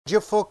Dear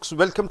folks,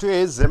 welcome to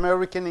AIS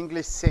American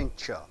English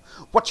Center.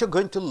 What you're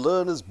going to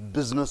learn is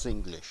business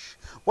English.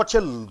 What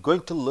you're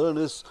going to learn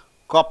is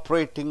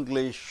corporate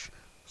English.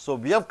 So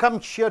we have come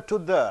here to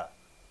the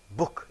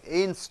book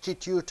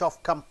Institute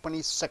of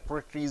Company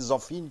Secretaries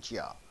of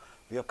India.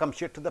 We have come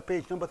here to the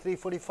page number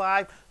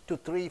 345 to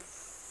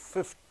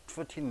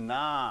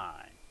 359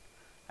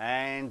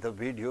 and the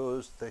video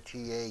is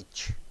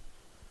 38.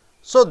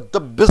 So the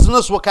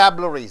business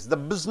vocabularies, the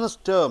business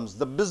terms,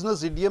 the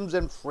business idioms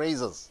and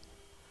phrases.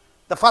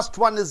 The first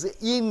one is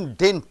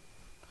indent.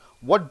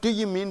 What do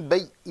you mean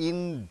by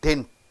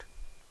indent?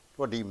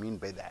 What do you mean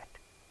by that?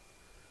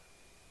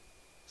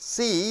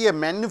 See, a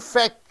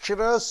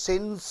manufacturer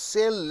sends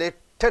a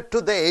letter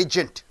to the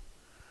agent.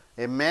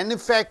 A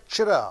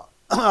manufacturer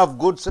of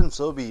goods and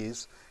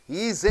service,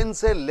 he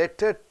sends a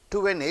letter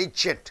to an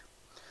agent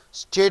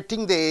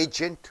stating the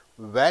agent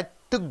where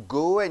to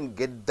go and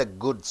get the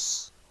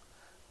goods.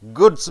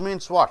 Goods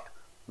means what?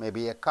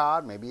 Maybe a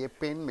car, maybe a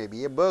pen,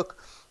 maybe a book.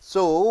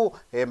 So,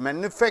 a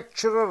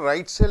manufacturer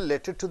writes a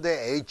letter to the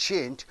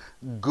agent,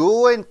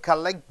 go and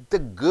collect the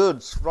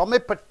goods from a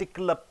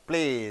particular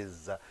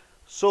place.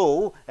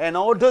 So, an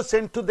order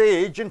sent to the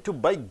agent to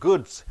buy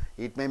goods,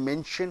 it may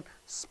mention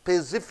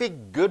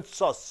specific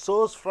goods or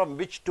source from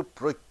which to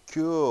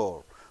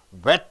procure,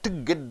 where to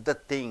get the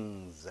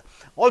things.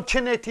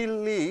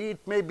 Alternatively,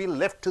 it may be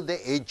left to the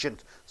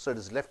agent. So, it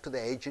is left to the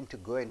agent to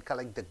go and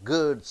collect the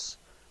goods.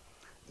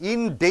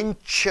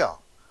 Indenture.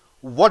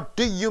 What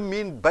do you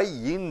mean by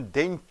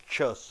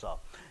indenture, sir?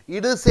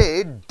 It is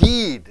a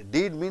deed.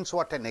 Deed means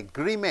what? An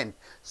agreement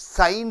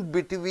signed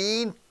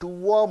between two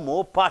or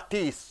more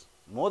parties,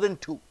 more than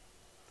two,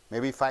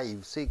 maybe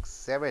 5, 6,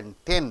 7,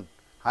 10,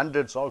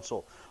 hundreds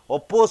also,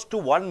 opposed to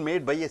one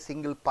made by a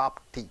single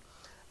party.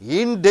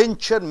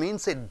 Indenture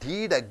means a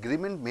deed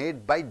agreement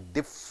made by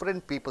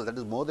different people, that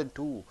is more than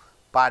two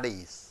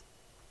parties.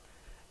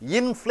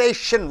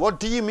 Inflation. What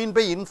do you mean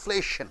by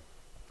inflation?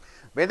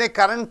 When a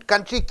current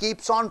country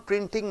keeps on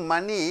printing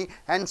money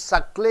and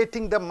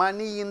circulating the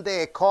money in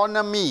the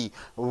economy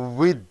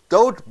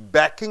without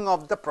backing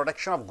of the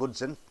production of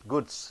goods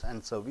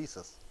and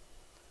services.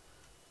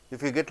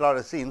 If you get a lot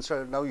of, see,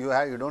 instead now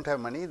you don't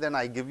have money, then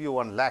I give you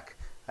 1 lakh,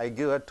 I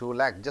give her 2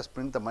 lakh, just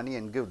print the money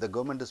and give. The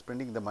government is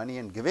printing the money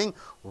and giving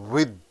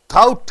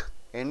without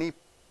any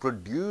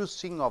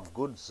producing of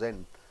goods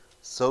and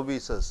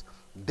services.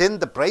 Then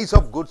the price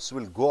of goods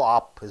will go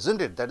up,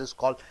 isn't it? That is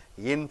called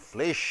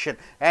inflation.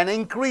 An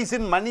increase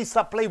in money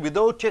supply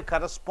without a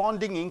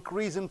corresponding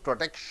increase in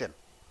production.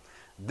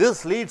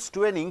 This leads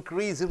to an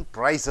increase in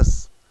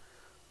prices.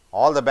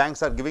 All the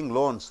banks are giving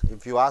loans.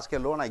 If you ask a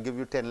loan, I give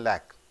you 10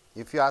 lakh.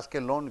 If you ask a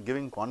loan,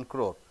 giving 1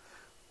 crore.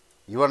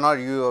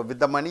 With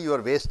the money you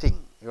are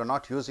wasting, you are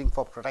not using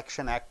for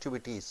production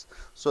activities.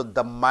 So,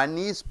 the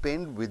money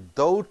spent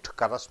without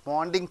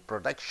corresponding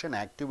production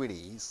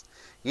activities,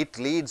 it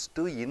leads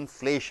to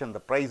inflation. The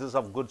prices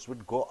of goods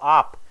would go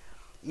up.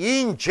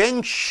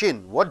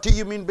 Injunction. What do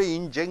you mean by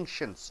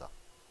injunction, sir?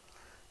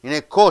 In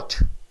a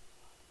court,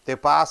 they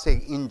pass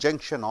an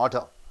injunction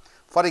order.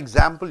 For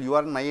example, you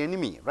are my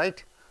enemy,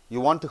 right?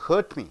 You want to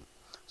hurt me.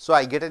 So,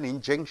 I get an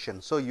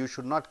injunction. So, you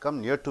should not come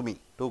near to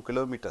me, 2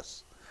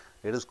 kilometers.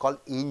 It is called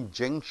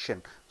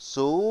injunction.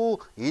 So,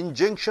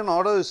 injunction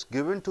order is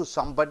given to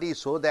somebody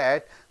so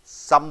that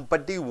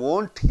somebody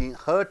won't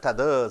hurt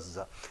others.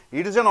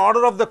 It is an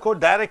order of the court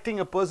directing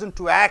a person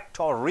to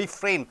act or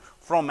refrain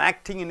from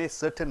acting in a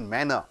certain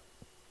manner.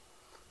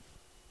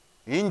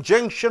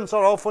 Injunctions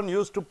are often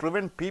used to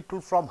prevent people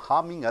from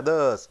harming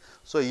others.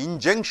 So,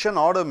 injunction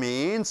order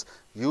means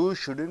you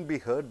shouldn't be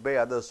hurt by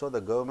others. So,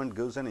 the government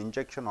gives an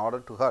injunction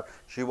order to her.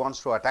 She wants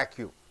to attack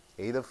you,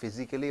 either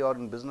physically or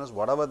in business,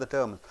 whatever the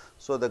term.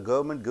 So, the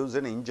government gives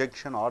an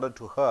injunction order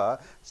to her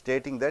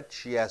stating that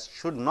she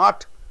should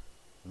not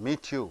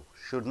meet you,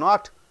 should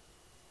not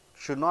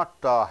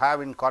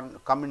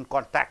come in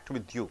contact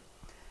with you.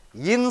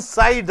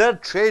 Insider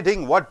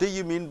trading. What do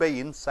you mean by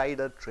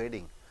insider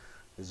trading?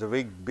 It's a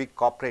big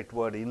corporate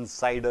word,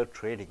 insider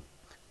trading.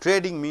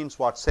 Trading means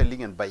what?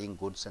 Selling and buying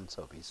goods and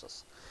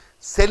services.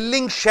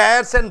 Selling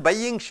shares and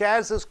buying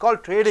shares is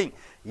called trading.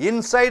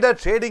 Insider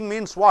trading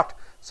means what?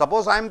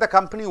 Suppose I am the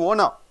company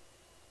owner.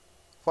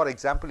 For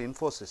example,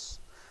 Infosys.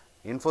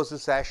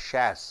 Infosys has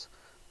shares.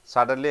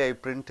 Suddenly I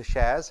print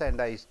shares and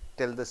I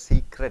tell the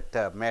secret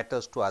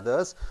matters to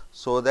others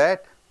so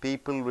that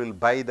people will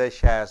buy the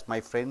shares. My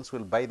friends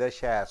will buy the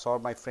shares or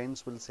my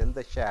friends will sell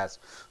the shares.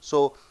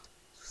 So,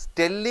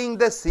 telling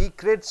the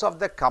secrets of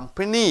the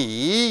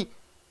company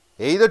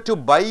either to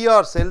buy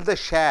or sell the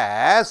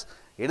shares,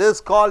 it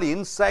is called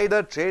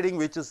insider trading,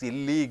 which is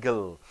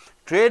illegal.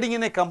 Trading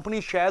in a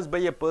company shares by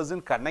a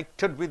person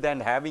connected with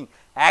and having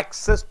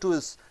access to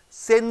his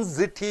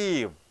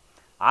sensitive,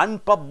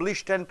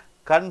 unpublished and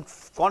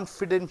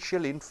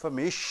confidential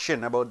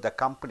information about the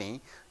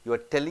company. You are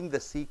telling the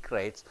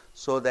secrets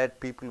so that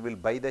people will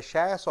buy the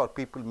shares or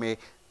people may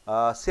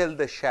sell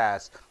the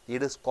shares.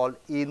 It is called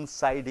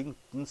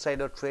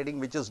insider trading,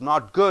 which is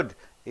not good,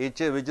 which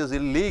is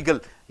illegal.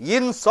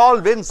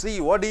 Insolvency.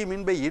 What do you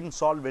mean by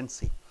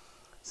insolvency?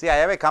 See, I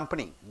have a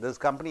company, this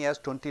company has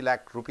 20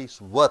 lakh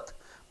rupees worth,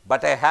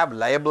 but I have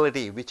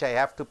liability which I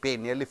have to pay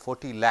nearly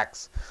 40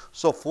 lakhs.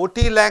 So,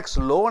 40 lakhs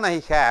loan I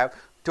have,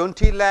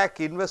 20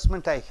 lakh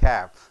investment I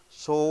have.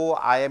 So,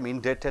 I am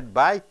indebted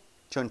by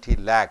 20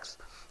 lakhs.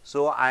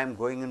 So, I am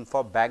going in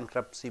for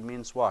bankruptcy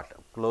means what?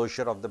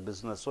 Closure of the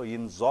business. So,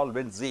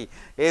 insolvency,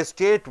 a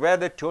state where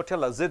the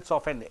total assets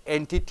of an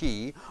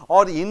entity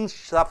are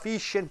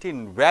insufficient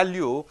in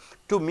value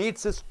to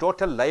meet its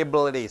total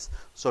liabilities.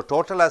 So,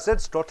 total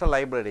assets, total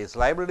liabilities.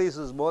 Liabilities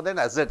is more than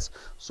assets.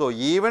 So,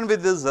 even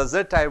with this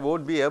asset, I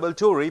won't be able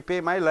to repay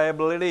my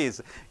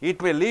liabilities.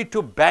 It will lead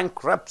to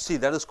bankruptcy.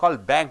 That is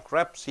called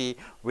bankruptcy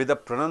with a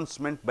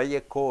pronouncement by a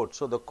court.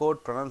 So, the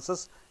court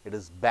pronounces it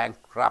is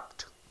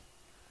bankrupt.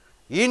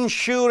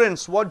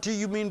 Insurance, what do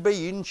you mean by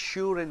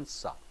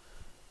insurance?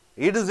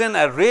 It is an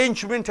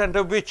arrangement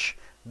under which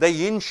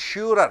the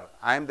insurer,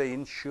 I am the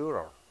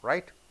insurer,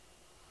 right?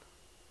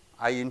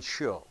 I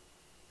insure,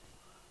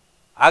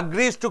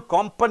 agrees to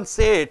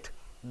compensate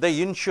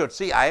the insured.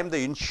 See, I am the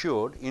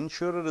insured,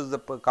 insurer is the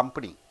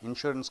company,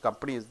 insurance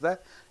company is the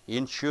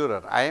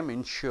insurer, I am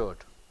insured.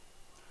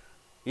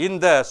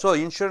 So,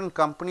 insurance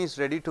company is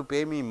ready to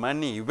pay me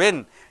money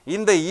when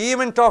in the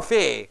event of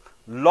a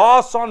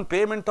loss on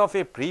payment of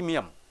a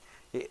premium.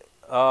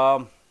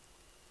 For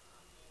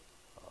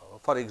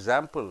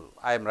example,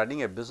 I am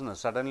running a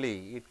business,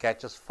 suddenly it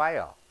catches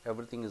fire,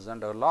 everything is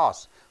under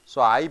loss.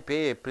 So, I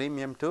pay a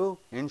premium to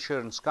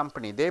insurance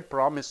company, they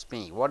promise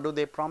me, what do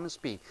they promise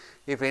me?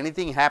 If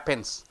anything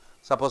happens,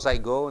 suppose I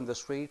go in the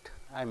street,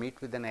 I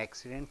meet with an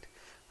accident,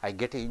 I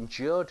get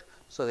injured,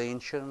 so the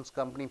insurance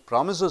company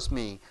promises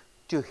me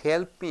to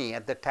help me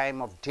at the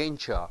time of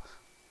danger.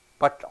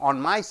 But on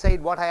my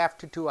side, what I have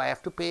to do? I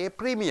have to pay a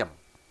premium.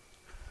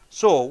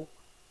 So,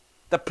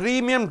 the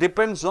premium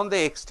depends on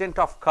the extent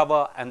of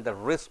cover and the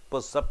risk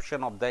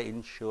perception of the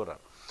insurer.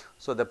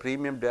 So, the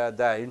premium,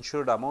 the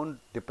insured amount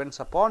depends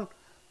upon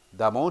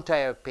the amount I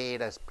have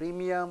paid as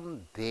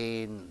premium,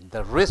 then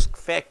the risk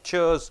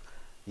factors,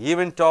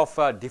 event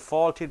of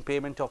default in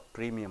payment of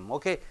premium.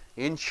 Okay,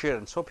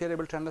 insurance. Hope you are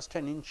able to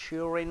understand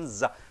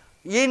insurance.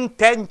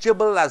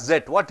 Intangible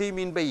asset. What do you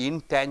mean by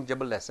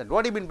intangible asset?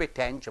 What do you mean by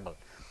tangible?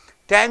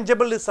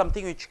 Tangible is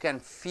something which you can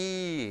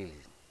feel.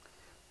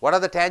 What are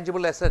the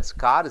tangible assets?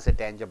 Car is a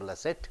tangible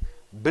asset,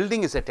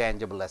 building is a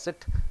tangible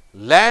asset,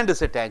 land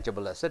is a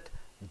tangible asset,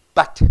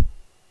 but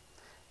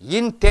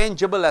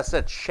intangible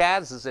asset,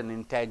 shares is an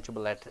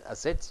intangible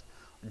assets,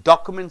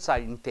 documents are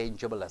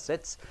intangible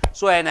assets.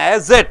 So, an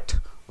asset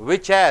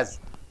which has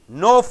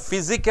no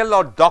physical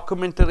or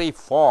documentary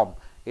form,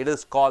 it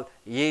is called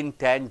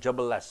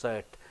intangible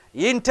asset.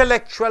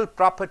 Intellectual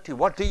property,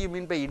 what do you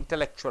mean by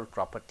intellectual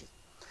property?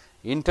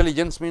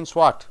 Intelligence means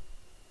what?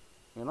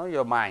 You know,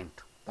 your mind,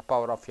 the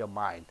power of your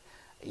mind.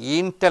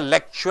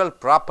 Intellectual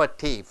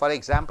property, for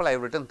example, I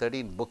have written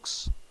 13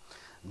 books.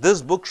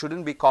 This book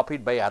shouldn't be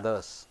copied by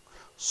others.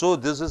 So,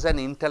 this is an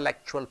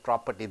intellectual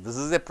property. This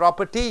is a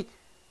property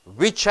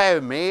which I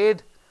have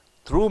made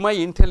through my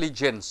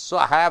intelligence. So,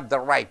 I have the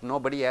right,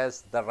 nobody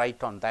has the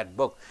right on that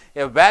book.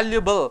 A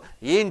valuable,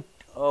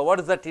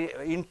 what is that?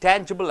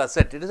 Intangible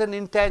asset. It is an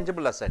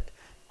intangible asset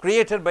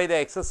created by the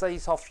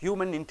exercise of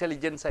human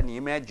intelligence and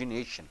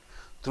imagination.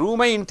 Through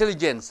my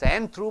intelligence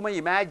and through my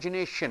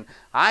imagination,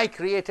 I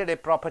created a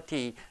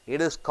property.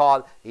 It is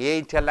called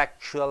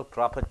intellectual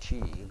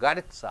property. You got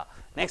it, sir?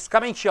 Next,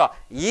 coming here,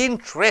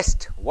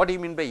 interest. What do you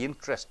mean by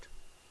interest?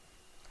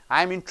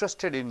 I am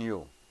interested in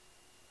you.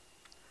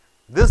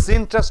 This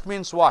interest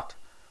means what?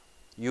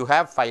 You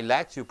have 5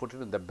 lakhs, you put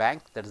it in the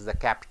bank, that is the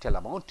capital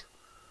amount.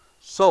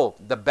 So,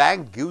 the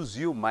bank gives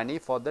you money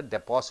for the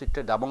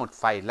deposited amount,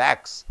 5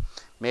 lakhs.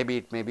 Maybe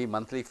it may be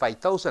monthly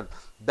 5,000.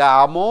 The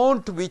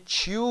amount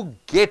which you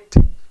get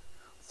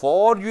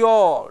for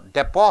your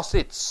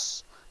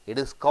deposits, it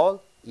is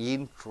called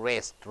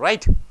interest,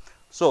 right?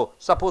 So,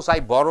 suppose I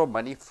borrow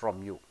money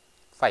from you,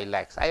 5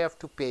 lakhs, I have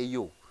to pay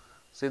you.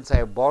 Since I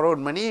have borrowed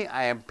money,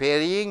 I am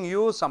paying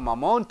you some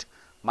amount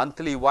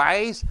monthly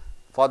wise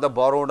for the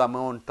borrowed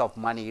amount of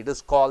money. It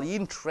is called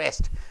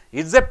interest.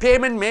 It is a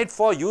payment made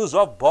for use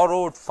of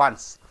borrowed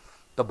funds.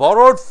 The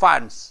borrowed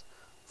funds,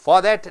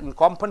 for that in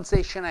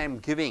compensation I am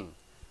giving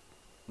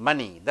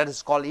money, that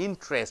is called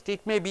interest.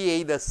 It may be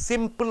either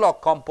simple or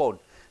compound.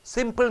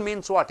 Simple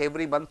means what?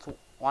 Every month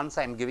once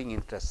I am giving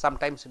interest.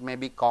 Sometimes it may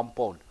be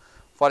compound.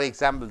 For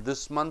example,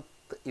 this month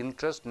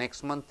interest,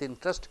 next month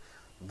interest,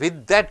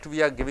 with that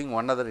we are giving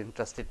one other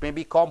interest. It may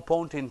be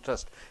compound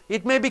interest.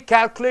 It may be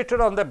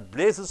calculated on the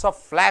basis of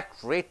flat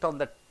rate on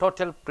the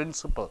total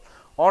principal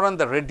or on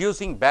the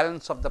reducing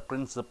balance of the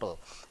principal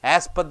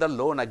as per the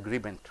loan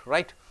agreement,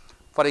 right?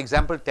 For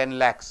example, 10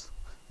 lakhs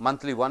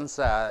monthly once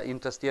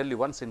interest, yearly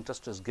once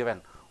interest is given,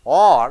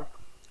 or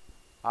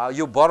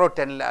you borrow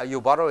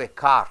a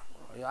car,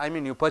 I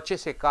mean you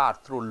purchase a car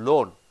through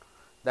loan,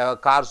 the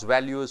car's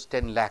value is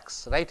 10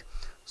 lakhs, right?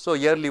 So,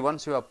 yearly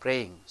once you are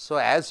paying. So,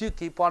 as you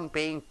keep on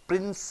paying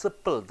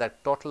principal,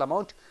 that total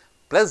amount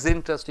plus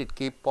interest, it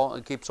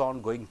keeps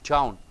on going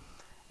down.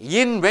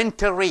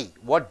 Inventory,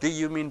 what do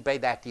you mean by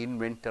that?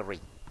 Inventory.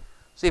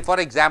 See,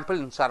 for example,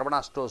 in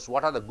Sarvana stores,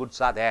 what are the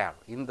goods are there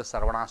in the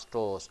Sarvana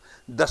stores?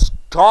 The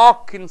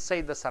stock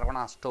inside the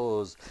Sarvana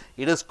stores,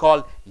 it is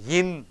called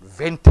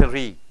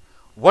inventory.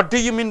 What do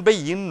you mean by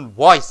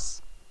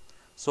invoice?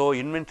 So,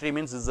 inventory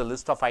means this is a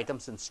list of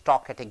items in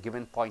stock at a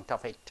given point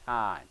of a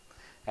time.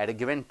 At a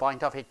given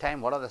point of a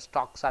time, what are the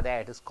stocks are there?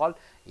 It is called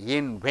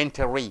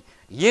inventory.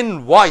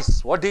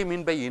 Invoice, what do you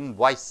mean by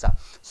invoice?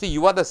 See,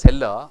 you are the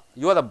seller,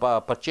 you are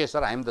the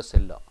purchaser, I am the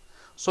seller.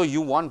 So,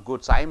 you want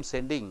goods, I am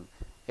sending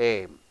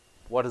a,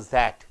 what is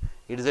that?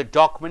 It is a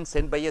document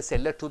sent by a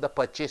seller to the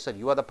purchaser.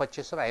 You are the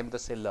purchaser, I am the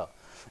seller.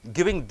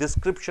 Giving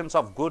descriptions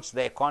of goods,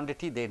 their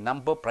quantity, their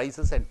number,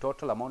 prices and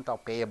total amount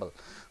of payable.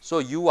 So,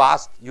 you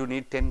asked you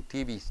need 10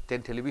 TVs,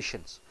 10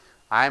 televisions.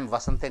 I am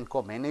Vasant &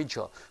 Co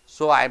manager.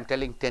 So, I am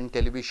telling 10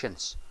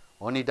 televisions,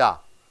 Onida,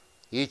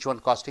 each one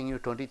costing you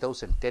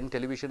 20,000. 10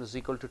 television is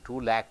equal to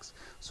 2 lakhs.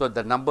 So,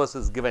 the numbers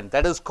is given.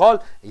 That is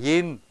called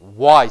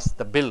invoice,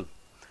 the bill.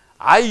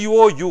 I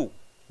owe you.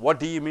 What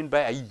do you mean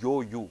by I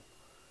owe you?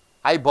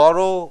 I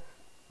borrow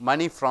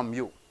money from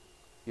you.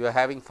 You are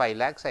having 5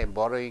 lakhs, I am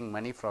borrowing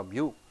money from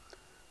you.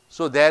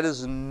 So, there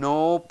is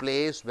no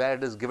place where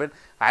it is given,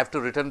 I have to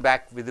return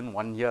back within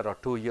 1 year or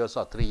 2 years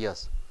or 3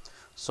 years.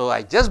 So,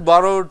 I just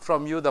borrowed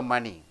from you the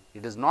money.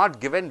 It is not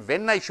given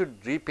when I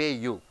should repay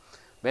you.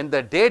 When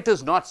the date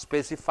is not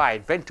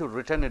specified, when to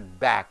return it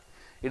back,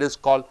 it is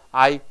called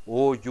I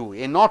owe you.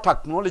 A not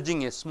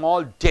acknowledging a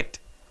small debt,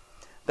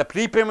 the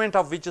prepayment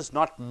of which is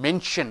not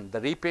mentioned,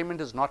 the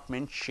repayment is not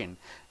mentioned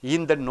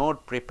in the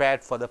note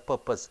prepared for the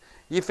purpose.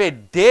 If a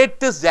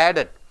date is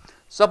added,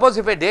 suppose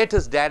if a date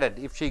is added,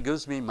 if she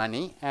gives me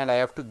money and I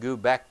have to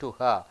give back to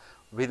her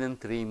within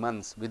 3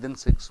 months, within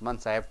 6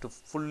 months, I have to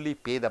fully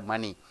pay the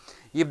money.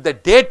 If the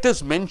date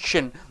is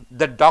mentioned,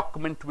 the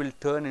document will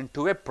turn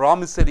into a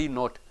promissory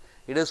note.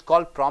 It is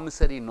called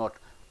promissory note.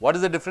 What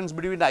is the difference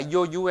between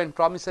IOU and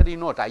promissory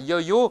note?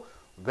 IOU,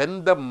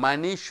 when the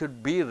money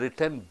should be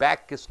returned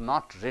back, is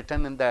not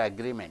written in the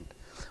agreement.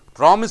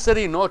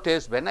 Promissory note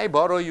is when I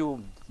borrow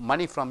you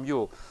money from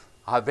you,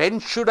 when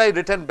should I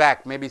return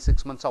back? Maybe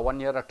 6 months or 1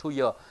 year or 2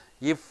 years.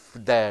 If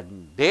the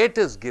date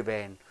is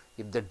given,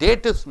 if the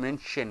date is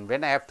mentioned,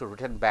 when I have to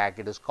return back,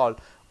 it is called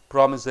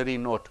promissory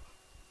note.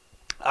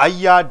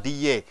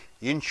 IRDA,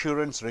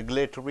 Insurance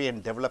Regulatory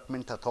and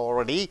Development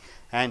Authority,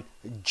 and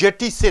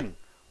jettison.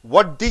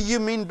 What do you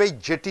mean by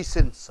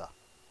jettison, sir?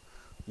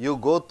 You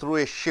go through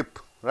a ship,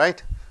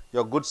 right?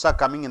 Your goods are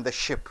coming in the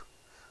ship.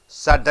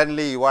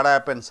 Suddenly, what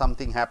happened?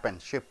 Something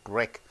happened,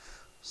 shipwreck.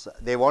 So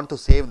they want to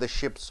save the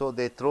ship, so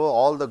they throw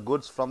all the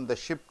goods from the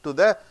ship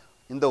to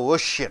in the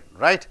ocean,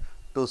 right?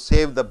 To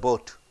save the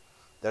boat.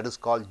 That is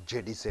called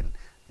jettison.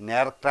 In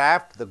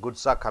aircraft, the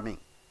goods are coming,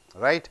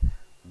 right?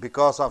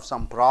 Because of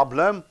some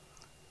problem,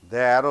 the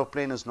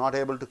aeroplane is not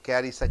able to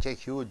carry such a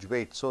huge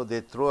weight. So, they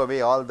throw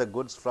away all the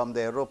goods from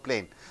the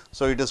aeroplane.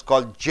 So, it is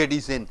called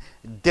jettison.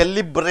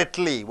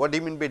 Deliberately, what do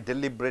you mean by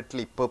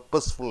deliberately?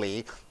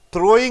 Purposefully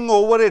throwing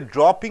over a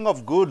dropping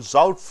of goods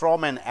out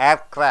from an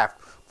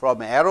aircraft.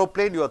 From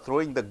aeroplane, you are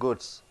throwing the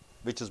goods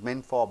which is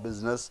meant for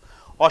business,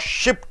 or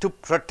ship to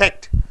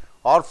protect,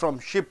 or from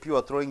ship you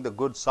are throwing the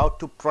goods out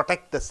to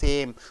protect the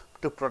same,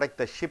 to protect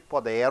the ship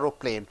or the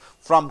aeroplane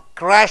from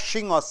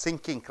crashing or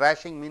sinking.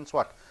 Crashing means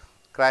what?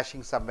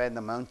 Crashing somewhere in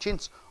the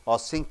mountains or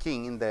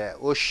sinking in the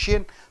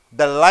ocean.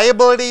 The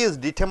liability is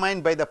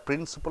determined by the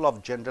principle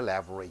of general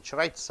average,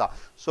 right, sir?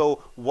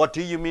 So, what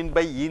do you mean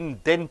by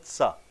indent,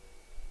 sir?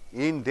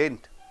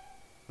 Indent.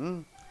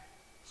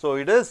 So,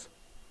 it is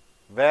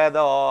where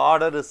the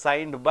order is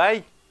signed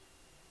by,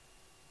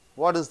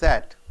 what is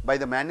that? By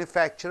the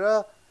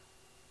manufacturer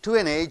to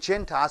an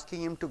agent,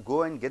 asking him to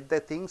go and get the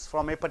things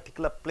from a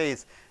particular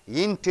place.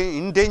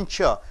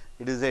 Indenture,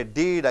 it is a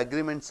deed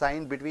agreement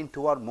signed between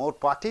 2 or more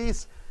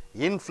parties.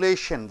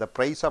 Inflation, the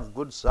price of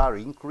goods are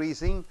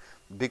increasing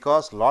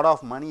because lot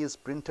of money is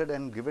printed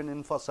and given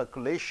in for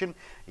circulation.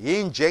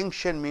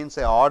 Injunction means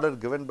an order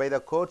given by the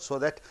court so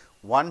that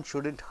one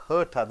shouldn't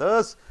hurt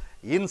others.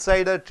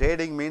 Insider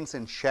trading means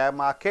in share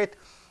market,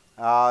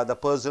 the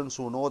persons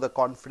who know the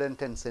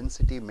confident and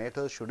sensitive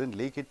matters shouldn't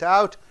leak it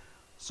out.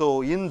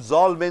 So,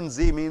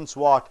 insolvency means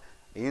what?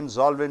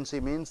 Insolvency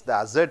means the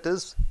asset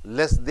is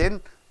less than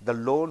the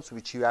loans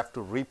which you have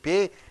to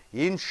repay.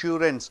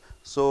 Insurance,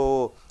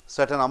 so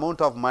certain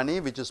amount of money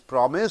which is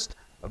promised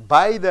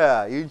by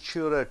the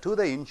insurer to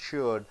the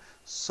insured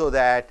so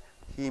that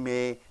he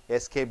may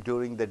escape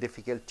during the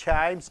difficult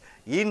times.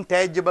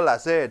 Intangible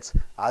assets,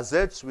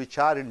 assets which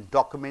are in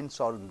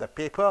documents or in the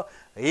paper.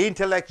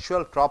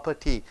 Intellectual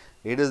property,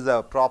 it is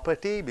the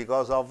property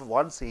because of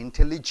one's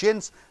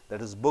intelligence,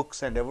 that is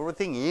books and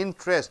everything.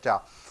 Interest,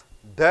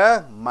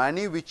 the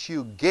money which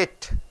you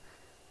get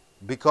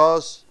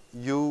because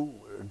you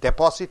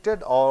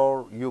deposited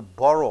or you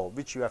borrow,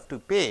 which you have to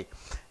pay.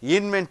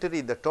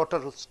 Inventory, the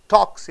total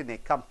stocks in a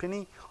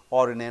company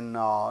or in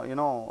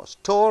an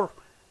store.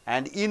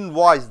 And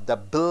invoice, the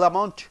bill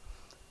amount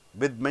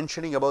with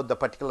mentioning about the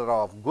particular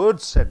of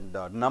goods and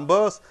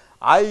numbers.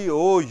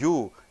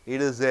 IOU,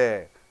 it is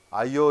a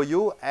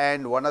IOU,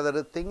 and one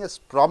other thing is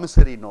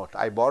promissory note.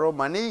 I borrow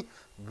money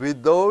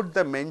without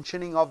the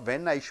mentioning of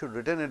when I should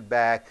return it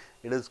back,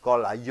 it is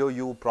called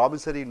IOU,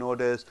 promissory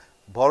notice.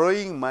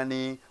 Borrowing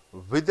money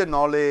with the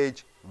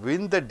knowledge,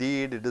 with the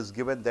deed, it is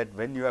given that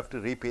when you have to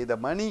repay the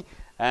money,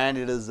 and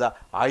it is the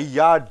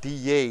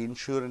IRDA,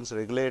 Insurance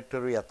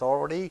Regulatory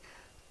Authority.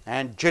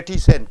 And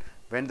jettison,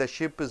 when the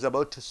ship is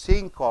about to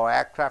sink or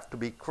aircraft to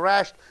be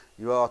crashed,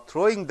 you are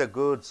throwing the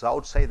goods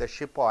outside the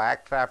ship or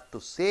aircraft to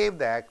save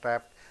the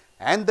aircraft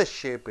and the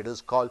ship. It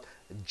is called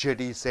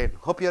jettison.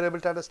 Hope you are able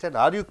to understand.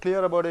 Are you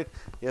clear about it?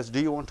 Yes. Do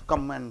you want to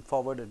come and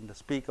forward and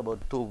speak about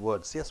 2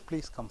 words? Yes,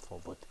 please come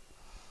forward.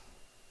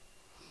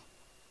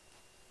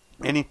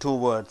 Any 2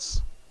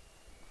 words.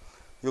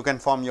 You can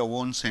form your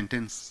own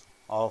sentence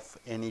of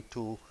any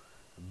 2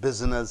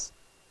 business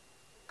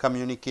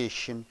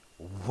communication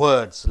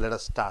words. Let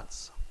us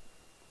start.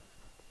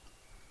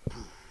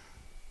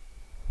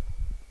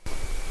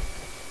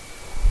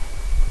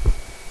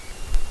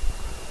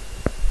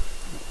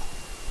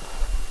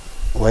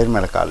 Where may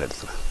I call it?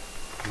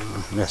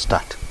 Let's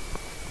start.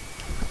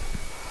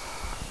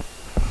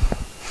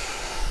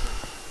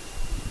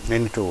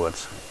 Any 2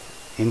 words.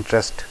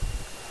 Interest,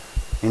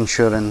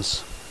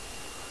 insurance.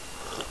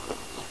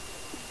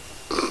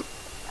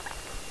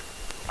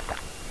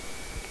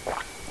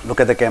 Look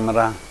at the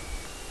camera.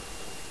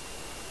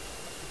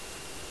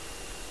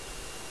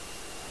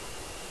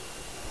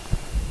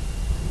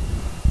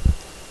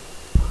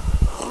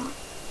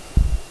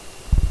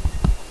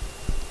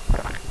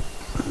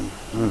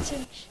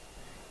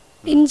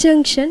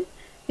 Injunction.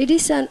 It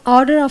is an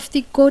order of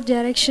the court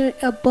direction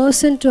a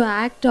person to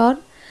act or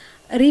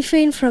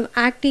refrain from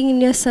acting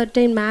in a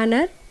certain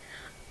manner.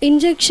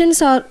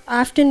 Injunctions are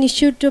often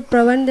issued to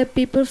prevent the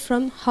people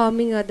from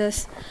harming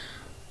others.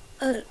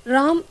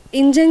 Ram,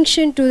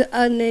 injunction to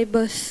our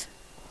neighbors.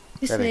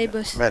 His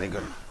neighbors. Very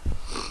good.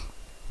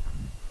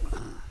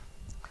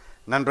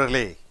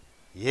 நண்பர்களே,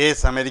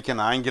 ace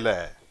American ஆங்கில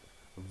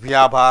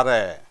வியாபார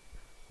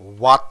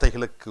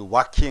வார்த்தைகளுக்கு,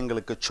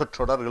 வாக்கியங்களுக்கு,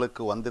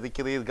 சொற்றொடர்களுக்கு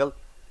வந்திருக்கிறீர்கள்.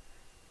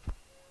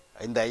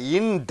 இந்த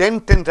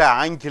intend என்ற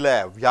ஆங்கில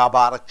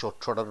வியாபார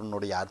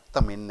சொற்றொடரினுடைய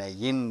அர்த்தம் என்ன?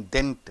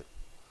 இன்டென்ட்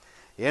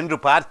என்று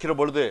பார்க்கிற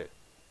பொழுது,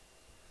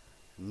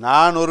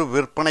 நான் ஒரு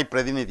விற்பனை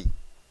பிரதிநிதி.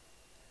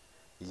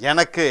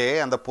 எனக்கு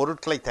அந்த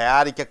பொருட்களை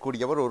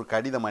தயாரிக்கக்கூடியவர் ஒரு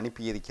கடிதம்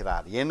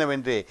அனுப்பியிருக்கிறார்.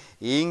 என்னவென்று,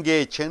 இங்கே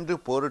சென்று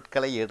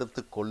பொருட்களை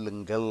எடுத்து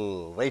கொள்ளுங்கள்.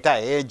 ரைட்டா?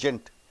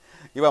 ஏஜென்ட்.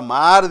 இவன்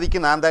மாருதிக்கு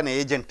நான் தான்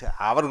ஏஜென்ட்.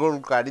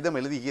 அவர்களுக்கு கடிதம்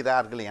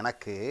எழுதுகிறார்கள்.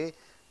 எனக்கு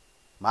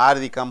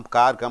மாருதி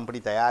கார் கம்பெனி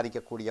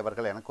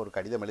தயாரிக்கக்கூடியவர்கள் எனக்கு ஒரு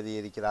கடிதம்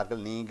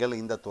எழுதியிருக்கிறார்கள். நீங்கள்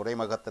இந்த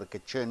துறைமுகத்திற்கு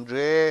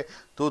சென்று,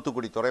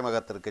 தூத்துக்குடி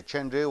துறைமுகத்திற்கு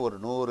சென்று ஒரு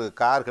 100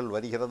 கார்கள்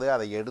வருகிறது,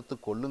 அதை எடுத்து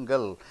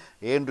கொள்ளுங்கள்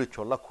என்று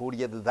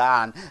சொல்லக்கூடியது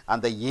தான்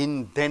அந்த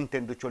இன்டென்ட்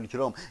என்று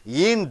சொல்கிறோம்.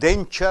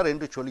 இன்டென்ச்சர்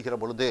என்று சொல்கிற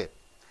பொழுது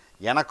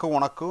எனக்கும்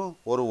உனக்கும்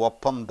ஒரு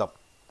ஒப்பந்தம்,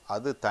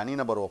 அது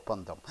தனிநபர்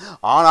ஒப்பந்தம்.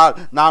 ஆனால்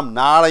நாம்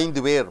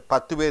 4-5 பேர்,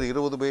 10 பேர்,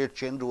 20 பேர்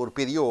சென்று ஒரு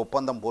பெரிய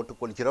ஒப்பந்தம்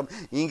போட்டுக்கொள்கிறோம்.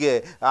 இங்கு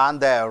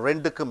அந்த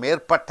 2க்கு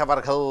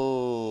மேற்பட்டவர்கள்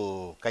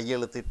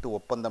கையெழுத்திட்டு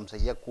ஒப்பந்தம்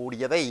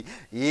செய்யக்கூடியதை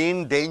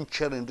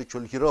இன்டென்ச்சர் என்று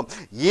சொல்கிறோம்.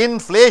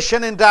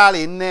 இன்ஃப்ளேஷன் என்றால்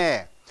என்ன?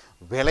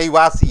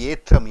 விலைவாசி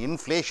ஏற்றம்.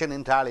 இன்ஃப்ளேஷன்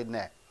என்றால் என்ன?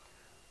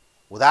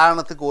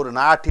 உதாரணத்துக்கு, ஒரு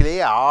நாட்டிலே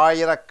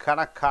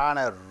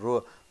ஆயிரக்கணக்கான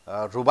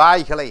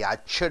ரூபாய்களை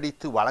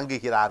அச்சடித்து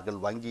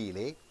வழங்குகிறார்கள்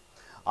வங்கியிலே.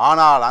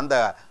 ஆனால் அந்த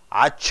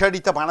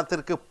அச்சடித்த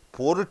பணத்திற்கு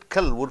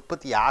பொருட்கள்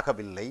உற்பத்தி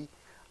ஆகவில்லை.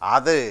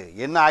 அது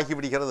என்ன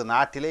ஆகிவிடுகிறது?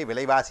 நாட்டிலே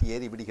விலைவாசி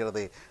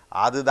ஏறிவிடுகிறது.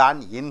 அதுதான்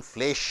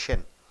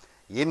இன்ஃப்ளேஷன்.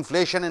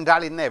 இன்ஃப்ளேஷன்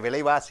என்றால் என்ன?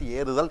 விலைவாசி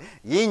ஏறுதல்.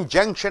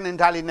 இன்ஜங்ஷன்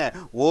என்றால் என்ன?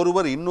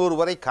 ஒருவர்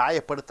இன்னொருவரை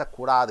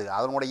காயப்படுத்தக்கூடாது.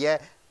 அதனுடைய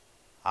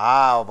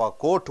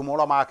கோர்ட்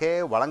மூலமாக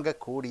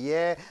வழங்கக்கூடிய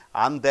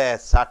அந்த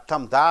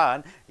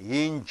சட்டம்தான்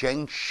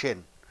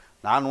இன்ஜங்ஷன்.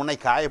 நான் உன்னை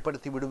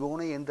காயப்படுத்தி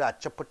விடுவோனே என்று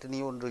அச்சப்பட்டு நீ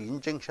ஒன்று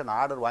இன்ஜங்ஷன்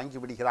ஆர்டர் வாங்கி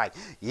விடுகிறாய்.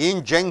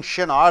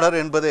 இன்ஜங்ஷன் ஆர்டர்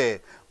என்பது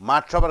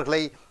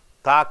மற்றவர்களை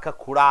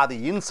தாக்கக்கூடாது.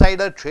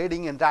 இன்சைடர்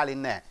ட்ரேடிங் என்றால்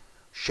என்ன?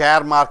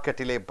 ஷேர்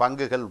மார்க்கெட்டிலே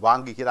பங்குகள்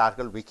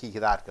வாங்குகிறார்கள்,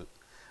 விற்கிறார்கள்.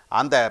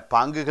 அந்த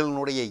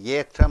பங்குகளினுடைய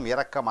ஏற்றம்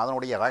இறக்கம்,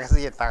 அதனுடைய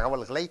ரகசிய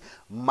தகவல்களை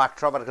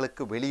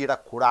மற்றவர்களுக்கு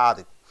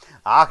வெளியிடக்கூடாது.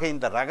 ஆக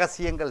இந்த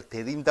ரகசியங்கள்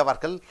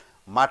தெரிந்தவர்கள்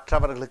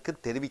மற்றவர்களுக்கு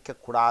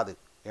தெரிவிக்கக்கூடாது.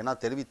 ஏன்னா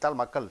தெரிவித்தால்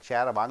மக்கள்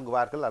ஷேரை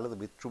வாங்குவார்கள் அல்லது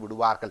விற்று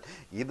விடுவார்கள்.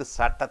 இது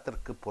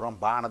சட்டத்திற்கு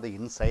புறம்பானது.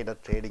 Insider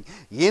trading.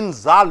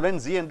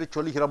 இன்சால்வென்சி என்று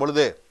சொல்கிற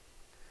பொழுது,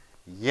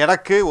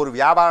 எனக்கு ஒரு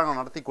வியாபாரம்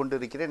நடத்தி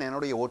கொண்டிருக்கிறேன்.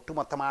 என்னுடைய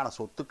ஒட்டுமொத்தமான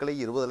சொத்துக்களை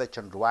 20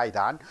 லட்சம் ரூபாய்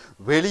தான்.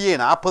 வெளியே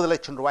 40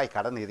 லட்சம் ரூபாய்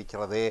கடன்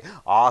இருக்கிறது.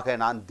 ஆக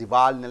நான்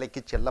திவால்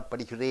நிலைக்கு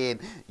செல்லப்படுகிறேன்.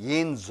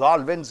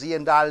 இன்சால்வென்சி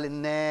என்றால்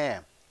என்ன?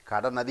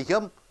 கடன்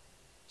அதிகம்,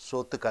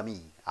 சொத்து கம்மி.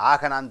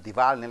 ஆக நான்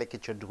திவால் நிலைக்கு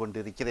சென்று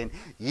கொண்டிருக்கிறேன்.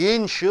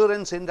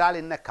 இன்சூரன்ஸ் என்றால்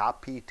என்ன?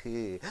 காப்பீட்டு.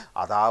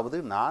 அதாவது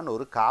நான்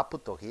ஒரு காப்பு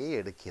தொகையை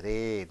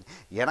எடுக்கிறேன்.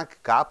 எனக்கு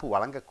காப்பு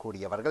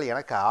வழங்கக்கூடியவர்கள்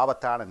எனக்கு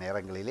ஆபத்தான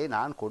நேரங்களிலே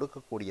நான்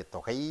கொடுக்கக்கூடிய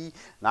தொகை,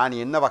 நான்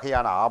என்ன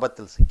வகையான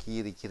ஆபத்தில்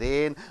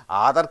சிக்கியிருக்கிறேன்,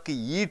 அதற்கு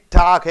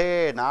ஈட்டாக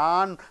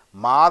நான்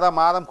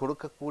மாதம்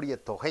கொடுக்கக்கூடிய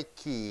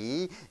தொகைக்கு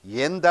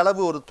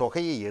எந்தளவு ஒரு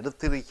தொகையை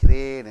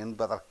எடுத்திருக்கிறேன்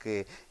என்பதற்கு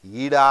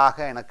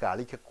ஈடாக எனக்கு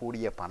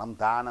அளிக்கக்கூடிய பணம்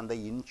தான் அந்த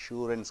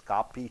இன்சூரன்ஸ்,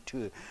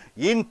 காப்பீட்டு.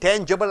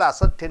 இன்டேஞ்சபிள்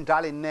அசட்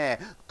என்றால் என்ன?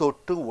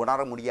 தொட்டு உணர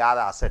முடியாத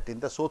அசட்.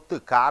 இந்த சொத்து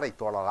காரை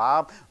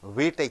தொழலாம்,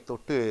 வீட்டை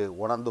தொட்டு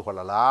உணர்ந்து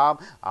கொள்ளலாம்,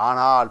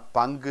 ஆனால்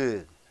பங்கு,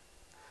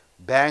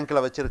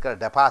 பேங்க்கில் வச்சுருக்கிற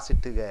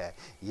டெபாசிட்டுக,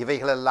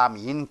 இவைகளெல்லாம்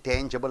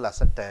இன்டேஞ்சபிள்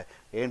அசட்டை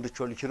என்று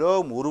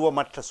சொல்கிறோம்.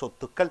 உருவமற்ற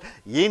சொத்துக்கள்.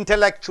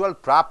 இன்டலெக்சுவல்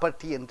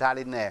ப்ராப்பர்ட்டி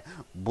என்றால் என்ன?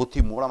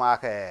 புத்தி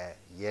மூலமாக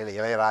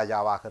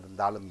இளையராஜாவாக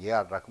இருந்தாலும்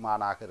ஏஆர்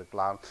ரஹ்மானாக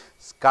இருக்கலாம்,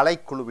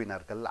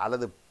 கலைக்குழுவினர்கள்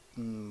அல்லது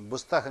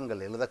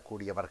புஸ்தகங்கள்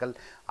எழுதக்கூடியவர்கள்,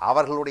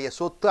 அவர்களுடைய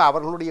சொத்து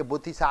அவர்களுடைய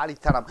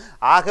புத்திசாலித்தனம்.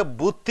 ஆக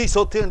புத்தி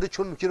சொத்து என்று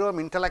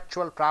சொல்கிறோம்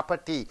இன்டலெக்சுவல்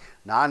ப்ராப்பர்ட்டி.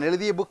 நான்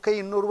எழுதிய புக்கை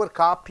இன்னொருவர்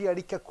காப்பி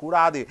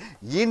அடிக்கக்கூடாது.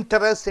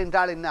 இன்ட்ரெஸ்ட்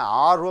என்றால் என்ன?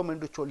 ஆர்வம்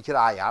என்று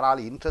சொல்கிறாய்.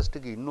 ஆனால்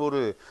இன்ட்ரெஸ்ட்டுக்கு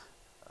இன்னொரு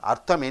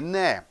அர்த்தம்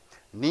என்ன?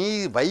 நீ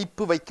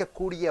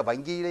வைக்கக்கூடிய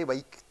வங்கியிலே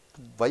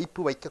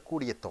வைப்பு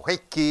வைக்கக்கூடிய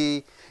தொகைக்கு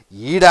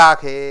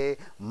ஈடாக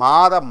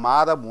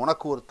மாதம்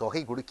உனக்கு ஒரு தொகை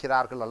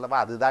கொடுக்கிறார்கள் அல்லவா,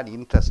 அதுதான்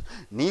இன்ட்ரெஸ்ட்.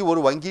 நீ ஒரு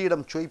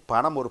வங்கியிடம் போய்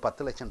பணம் ஒரு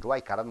 10 லட்சம்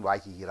ரூபாய் கடன்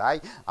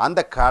வாங்குகிறாய். அந்த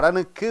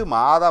கடனுக்கு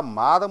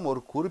மாதம்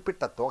ஒரு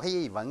குறிப்பிட்ட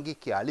தொகையை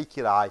வங்கிக்கு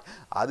அளிக்கிறாய்.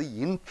 அது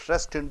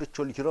இன்ட்ரெஸ்ட் என்று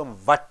சொல்கிறோம்,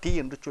 வட்டி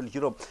என்று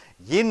சொல்கிறோம்.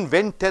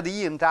 இன்வென்டரி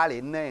என்றால்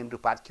என்ன என்று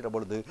பார்க்கிற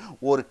பொழுது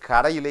ஒரு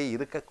கடையிலே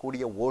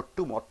இருக்கக்கூடிய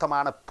ஒட்டு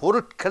மொத்தமான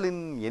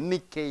பொருட்களின்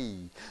எண்ணிக்கை,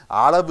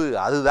 அளவு,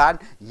 அதுதான்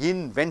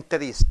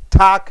இன்வென்டரி.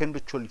 ஸ்டாக் என்று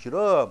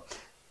சொல்கிறோம்.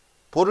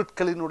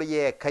 பொருட்களினுடைய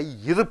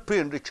கையிருப்பு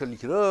என்று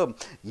சொல்கிறோம்.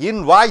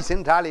 இன்வாய்ஸ்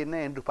என்றால் என்ன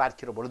என்று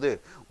பார்க்கிற பொழுது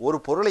ஒரு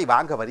பொருளை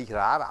வாங்க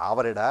வருகிறார்,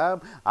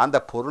 அவரிடம் அந்த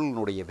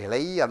பொருளினுடைய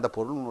விலை, அந்த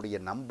பொருளினுடைய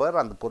நம்பர்,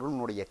 அந்த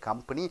பொருளினுடைய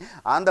கம்பெனி,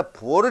 அந்த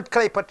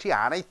பொருட்களை பற்றி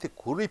அனைத்து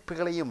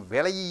குறிப்புகளையும்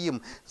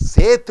விலையையும்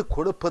சேர்த்து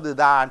கொடுப்பது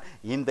தான்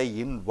இந்த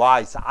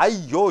இன்வாய்ஸ்.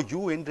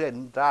 ஐஓயு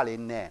என்றால்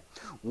என்ன?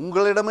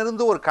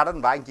 உங்களிடமிருந்து ஒரு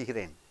கடன்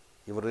வாங்குகிறேன்,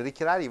 இவர்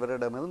இருக்கிறார்,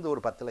 இவரிடமிருந்து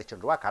ஒரு 10 லட்சம்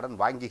ரூபாய் கடன்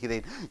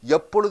வாங்குகிறேன்,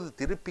 எப்பொழுது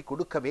திருப்பி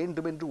கொடுக்க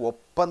வேண்டும் என்று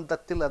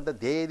ஒப்பந்தத்தில் அந்த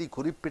தேதி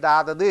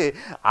குறிப்பிடாதது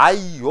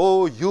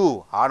ஐஓயு.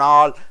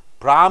 ஆனால்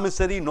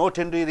ப்ராமிசரி நோட்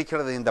என்று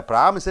இருக்கிறது. இந்த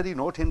ப்ராமிசரி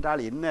நோட்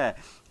என்றால் என்ன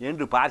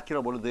என்று பார்க்கிற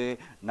பொழுது,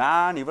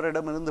 நான்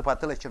இவரிடமிருந்து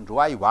 10 லட்சம்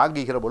ரூபாய்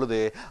வாங்குகிற பொழுது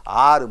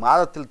 6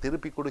 மாதத்தில்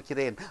திருப்பி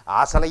கொடுக்கிறேன்,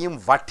 அசலையும்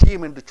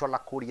வட்டியும் என்று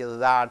சொல்லக்கூடியது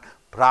தான்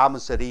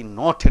ப்ராமிசரி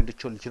நோட் என்று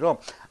சொல்கிறோம்.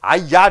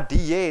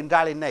 ஐஆர்டிஏ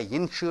என்றால் என்ன?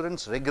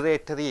 Insurance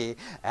regulatory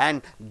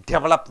and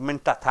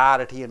development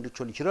authority என்று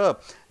சொல்கிறோம்.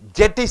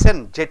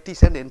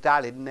 ஜெட்டிசன்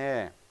என்றால் என்ன?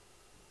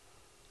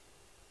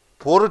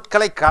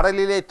 பொருட்களை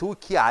கடலிலே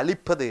தூக்கி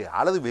அழிப்பது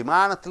அல்லது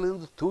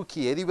விமானத்திலிருந்து தூக்கி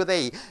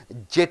எறிவதை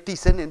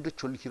ஜெட்டிசன் என்று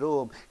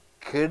சொல்கிறோம்.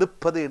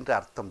 கெடுப்பது என்று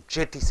அர்த்தம்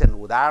ஜெட்டிசன்.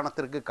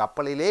 உதாரணத்திற்கு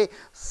கப்பலிலே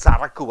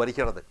சரக்கு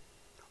வருகிறது,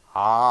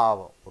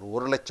 ஒரு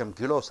 1,00,000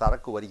 கிலோ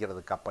சரக்கு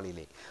வருகிறது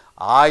கப்பலிலே,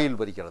 ஆயில்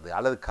வருகிறது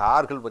அல்லது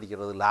கார்கள்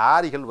வருகிறது,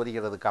 லாரிகள்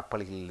வருகிறது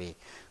கப்பல்களிலே.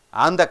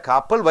 அந்த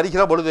கப்பல்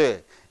வருகிற பொழுது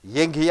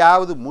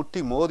எங்கேயாவது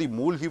முட்டி மோதி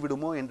மூழ்கி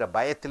விடுமோ என்ற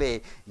பயத்திலே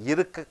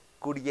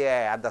இருக்கக்கூடிய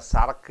அந்த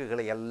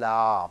சரக்குகளை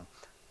எல்லாம்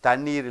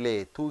தண்ணீரிலே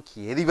தூக்கி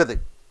எறிவது,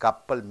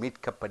 கப்பல்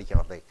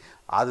மீட்கப்படுகிறது.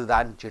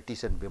 அதுதான்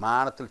ஜெட்டிசன்.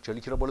 விமானத்தில்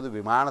செல்கிற பொழுது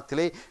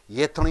விமானத்திலே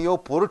எத்தனையோ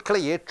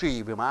பொருட்களை ஏற்றி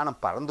விமானம்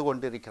பறந்து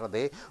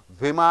கொண்டிருக்கிறது,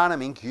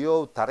 விமானம் எங்கேயோ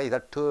தரை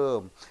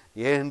தட்டும்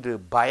என்று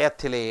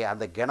பயத்திலே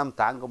அந்த கணம்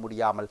தாங்க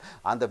முடியாமல்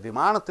அந்த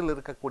விமானத்தில்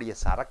இருக்கக்கூடிய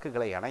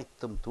சரக்குகளை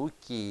அனைத்தும்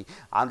தூக்கி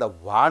அந்த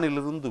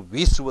வானிலிருந்து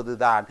வீசுவது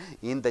தான்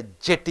இந்த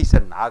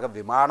ஜெட்டிசன். ஆக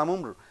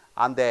விமானமும்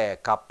அந்த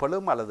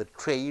கப்பலும் அல்லது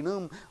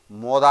ட்ரெயினும்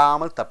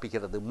மோதாமல்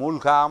தப்பிக்கிறது,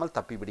 மூழ்காமல்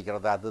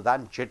தப்பிவிடுகிறது.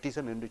 அதுதான்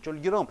ஜெட்டிசன் என்று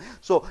சொல்கிறோம்.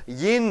 ஸோ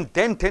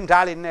இன்டென்ட்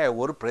என்றால் என்ன?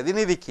 ஒரு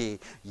பிரதிநிதிக்கு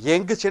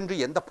எங்கு சென்று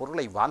எந்த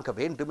பொருளை வாங்க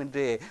வேண்டும்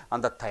என்று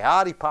அந்த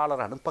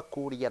தயாரிப்பாளர்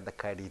அனுப்பக்கூடிய அந்த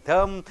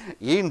கடிதம்.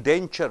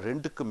 இன்டென்ச்சர்,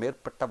 2க்கும்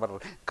மேற்பட்டவர்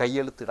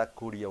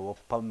கையெழுத்திடக்கூடிய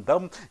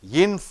ஒப்பந்தம்.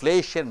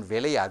 இன்ஃப்ளேஷன்,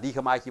 விலை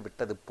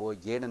அதிகமாகிவிட்டது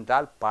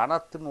ஏனென்றால்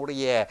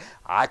பணத்தினுடைய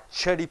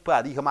அச்சடிப்பு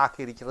அதிகமாக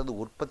இருக்கிறது,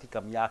 உற்பத்தி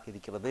கம்மியாக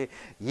இருக்கிறது.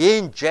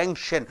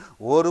 இன்ஜங்ஷன்,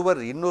 ஒருவர்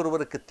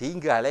இன்னொருவருக்கு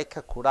தீங்கு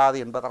அழைக்கக்கூடாது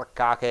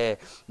என்பதற்காக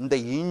இந்த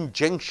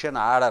இன்ஜங்ஷன்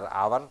ஆர்டர்,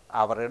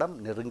 அவரிடம்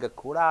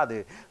நெருங்கக்கூடாது.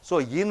 ஸோ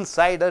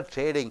இன்சைடர்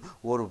ட்ரேடிங்,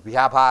 ஒரு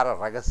வியாபார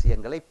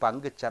ரகசியங்களை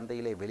பங்கு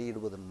சந்தையிலே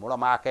வெளியிடுவதன்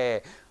மூலமாக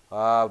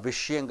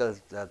விஷயங்கள்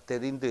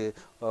தெரிந்து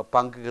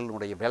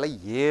பங்குகளுடைய விலை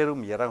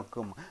ஏறும்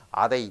இறக்கும்.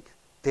 அதை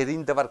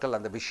தெரிந்தவர்கள்,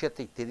 அந்த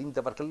விஷயத்தை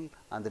தெரிந்தவர்கள்,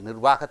 அந்த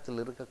நிர்வாகத்தில்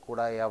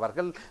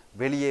இருக்கக்கூடியவர்கள்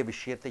வெளியே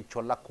விஷயத்தை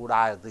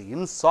சொல்லக்கூடாது.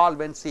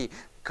 இன்சால்வென்சி,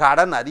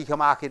 கடன்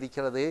அதிகமாக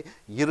இருக்கிறது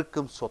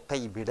இருக்கும் சொத்தை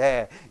விட.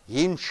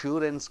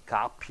 இன்சூரன்ஸ்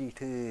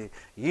காப்பீடு,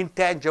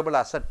 இன்டேஞ்சபிள்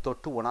அசட்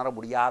தொட்டு உணர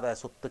முடியாத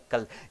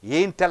சொத்துக்கள்,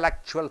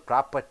 இன்டலெக்சுவல்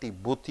ப்ராப்பர்ட்டி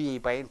புத்தியை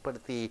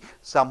பயன்படுத்தி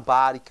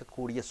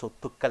சம்பாதிக்கக்கூடிய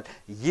சொத்துக்கள்,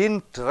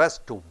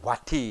 இன்ட்ரெஸ்ட்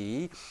வட்டி,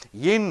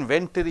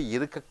 இன்வென்டரி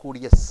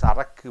இருக்கக்கூடிய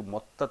சரக்கு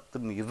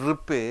மொத்தத்தின்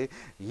இருப்பு,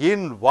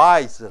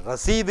 இன்வாய்ஸ்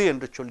ரசீது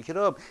என்று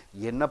சொல்கிறோம்.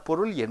 என்ன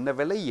பொருள், என்ன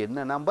விலை,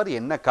 என்ன நம்பர்,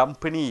 என்ன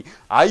கம்பெனி,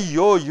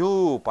 ஐஓயு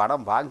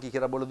பணம்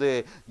வாங்குகிற பொழுது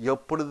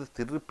எப்பொழுது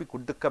திருப்பி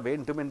கொடுக்க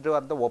வேண்டும் என்று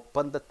அந்த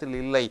ஒப்பந்தத்தில்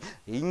இல்லை.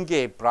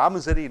 இங்கே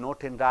ப்ராமிசரி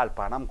நோட் என்றால்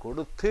பணம்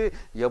கொடுத்து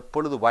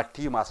எப்பொழுது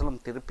வட்டியும்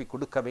அசலும் திருப்பி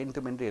கொடுக்க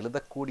வேண்டும் என்று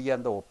எழுதக்கூடிய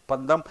அந்த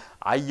ஒப்பந்தம்.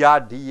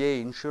 IRDA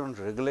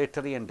insurance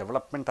regulatory and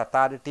development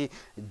authority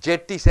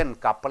ஜெட்டிசன்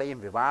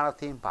கப்பலையும்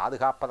விமானத்தையும்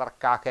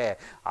பாதுகாப்பதற்காக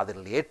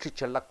அதில்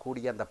ஏற்றிச்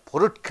செல்லக்கூடிய அந்த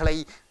பொருட்களை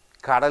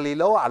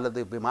கடலிலோ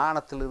அல்லது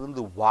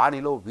விமானத்திலிருந்து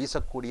வானிலோ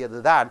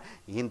வீசக்கூடியது தான்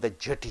இந்த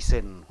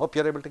ஜெட்டிசன். Hope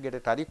you are able to get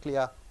it. Are you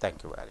clear? Thank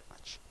you very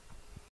much.